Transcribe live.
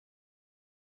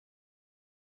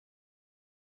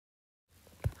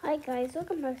Hi guys,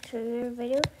 welcome back to another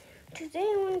video. Today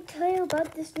I want to tell you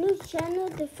about this new channel.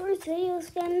 The first video is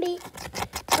going to be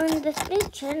on this new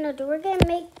channel. We're going to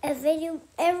make a video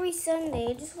every Sunday.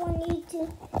 I just want you to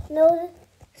know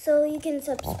so you can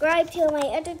subscribe to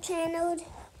my other channel.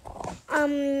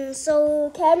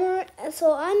 So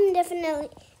I'm definitely,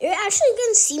 you're actually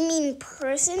going to see me in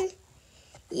person.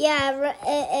 Yeah,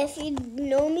 if you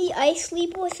know me, I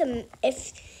sleep with him.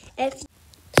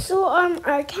 So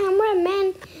our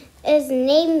cameraman is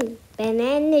named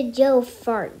Banana Joe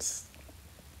Farts.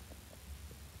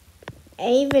 I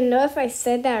don't even know if I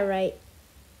said that right.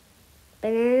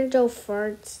 Banana Joe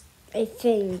Farts, I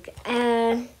think.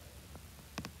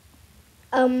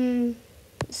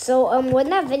 So when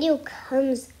that video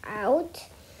comes out,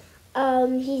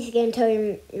 he's gonna tell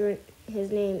you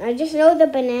his name. I just know the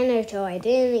Banana Joe. I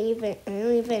don't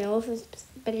even know if it's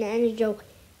Banana Joe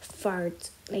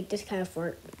Farts, like this kind of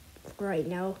fart right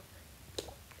now.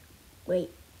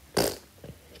 Wait,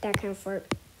 that kind of fart.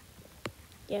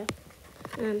 Yeah.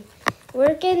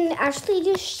 We're gonna actually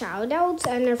do shout outs,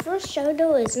 and our first shout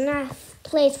out is not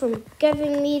Place from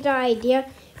giving me the idea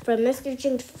from Mr.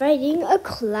 Jinx fighting a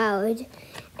cloud.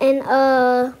 And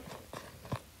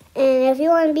if you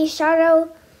want to be shout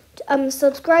out,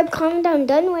 subscribe, comment down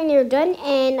done when you're done,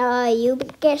 and you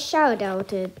get shout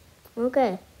outed.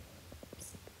 Okay.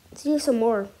 Let's do some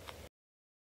more.